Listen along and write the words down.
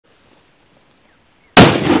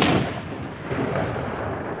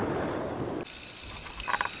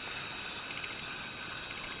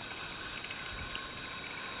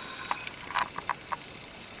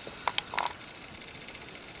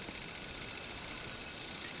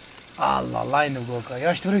Allah, line goka.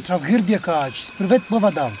 Ja što veli trav girdje kač, prvet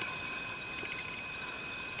povadam.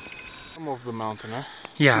 Some of the mountain, huh?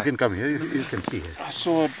 Yeah. You can come here, you can see it. I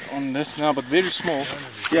saw it on this now, but very small.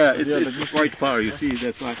 Yeah, it's quite far, you see,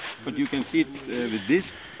 that's why. But you can see it with this.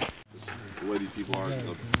 The way these people are,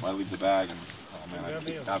 I leave the bag and, oh man, I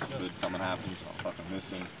keep after something happens, I'm fucking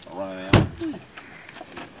missing, I'm running out.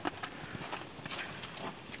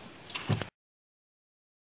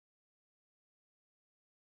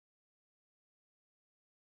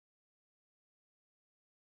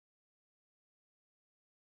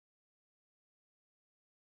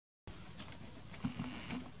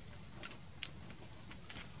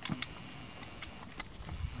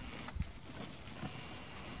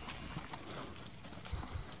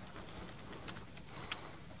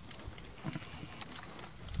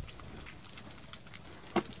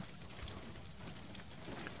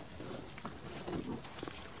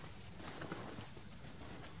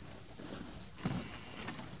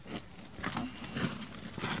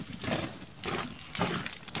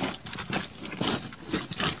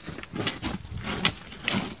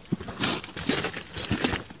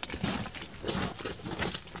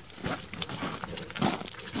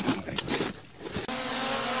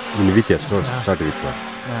 In Vitesse, no? Started with one.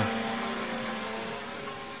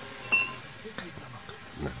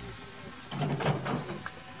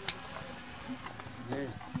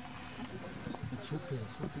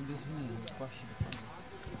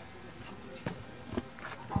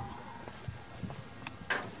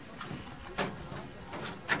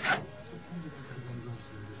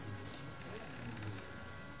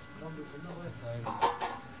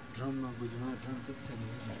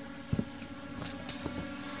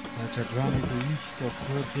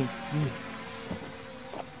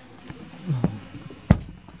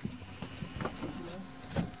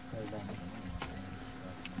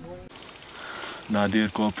 Nadir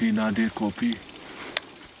copy, Nadir copy.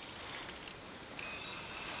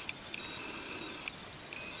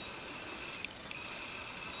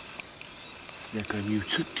 Jag kan ju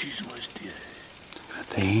sitta i så här.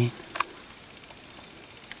 Det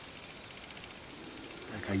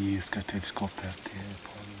Jag kan ju ska teleskop här till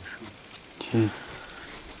på. Okej.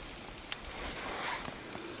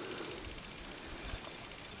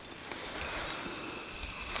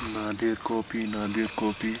 Nadir copy, Nadir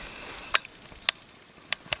copy.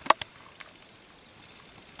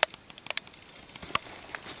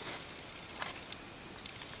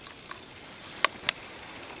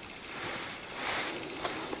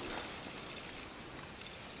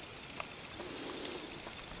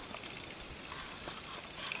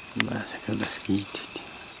 بس كده سكيتي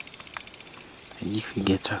هديك في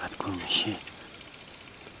جيترا هتكون مشيت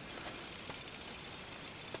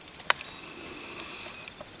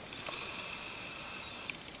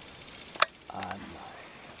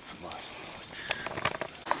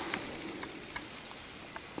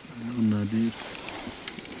Nadir.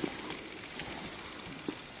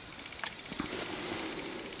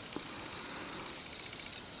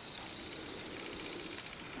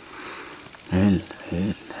 هل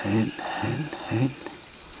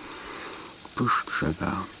Pusht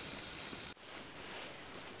saga.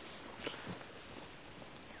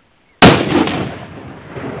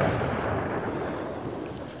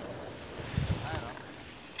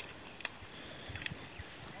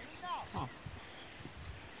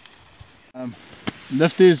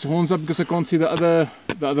 Lift his horns up because I can't see the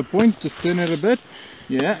other point. Just turn it a bit.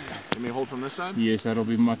 Yeah. Give me a hold from this side? Yes, that'll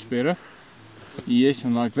be much better. Yes,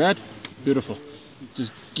 and like that. Beautiful.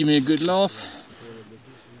 Just give me a good laugh.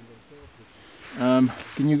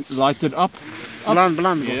 Can you light it up?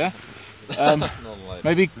 Bland. Yeah.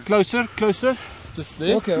 Maybe closer. Just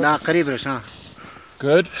there. Okay. Da قريب رش ها.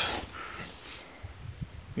 Good.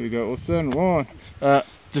 Here we go, Austin. One.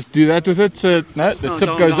 Just do that with it so no, the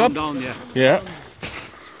tip goes up. Down, yeah. Yeah.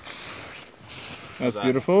 That's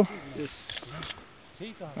beautiful. Yes.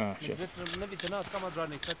 Ah, shit.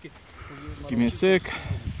 Give me a sec.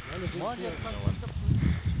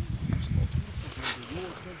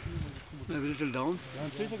 Maybe a little down.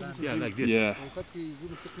 Yeah, like this. Yeah.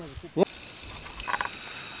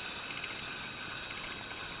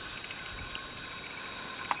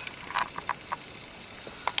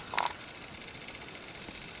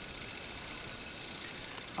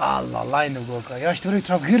 Allah, line goka. Ja što veli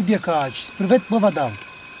trav girdje kač, prvet povadam.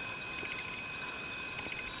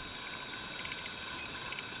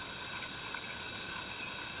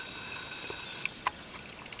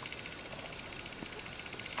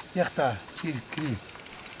 Jachta, či kri.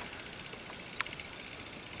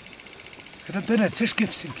 Kada to ne ceš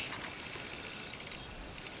kefsinki.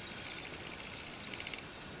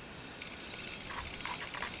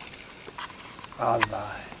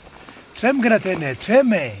 Allah. Trem gratene,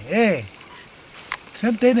 treme,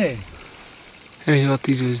 Trem tene. Ești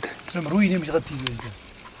gati zvezde. Trem ruine mi gati zvezde.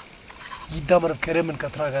 Yidamar keremen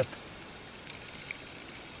katragat.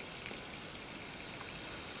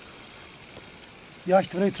 Ja,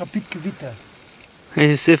 ich vrei trapit kivita.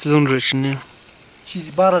 E sef zon rečne. Și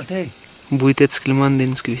zibaral te. Buiteți climan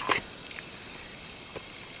din skvit.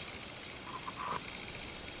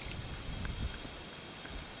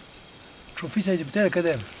 Trophy sai zibtea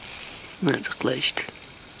kadem. Ne zaclaști.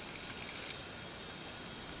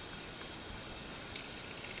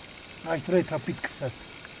 Aș vrei trapit kivit.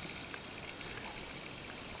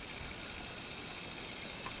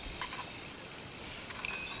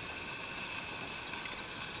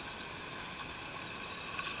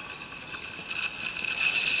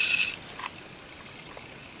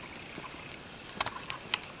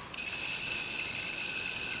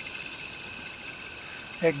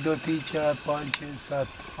 एक दो तीन चार पाँच छः सात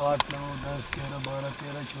आठ नौ 10 11 12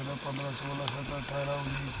 13 14 15 16 17 18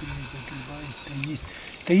 19 20 21 22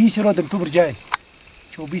 23 रोज अक्टूबर जाए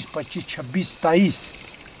 24 25 26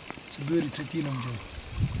 27 फरवरी 13 हम जाए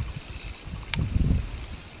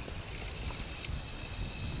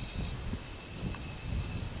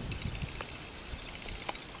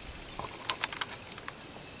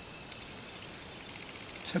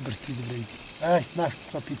صبر تيجي ايش ناش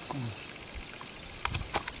ترابيكم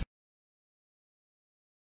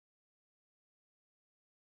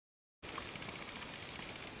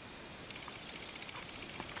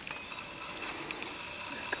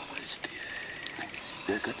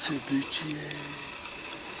Jaka chce być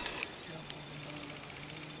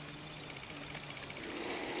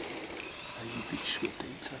a i być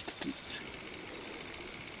tej cartkicy.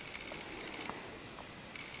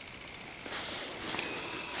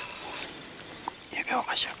 Jaka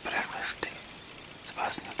uważa prerwesty?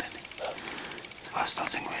 Zwasno ten. Zwasno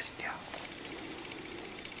z kwestia.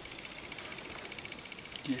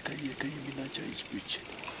 Jaka imina czas być?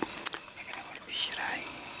 Jaka nie może być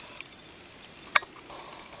raj.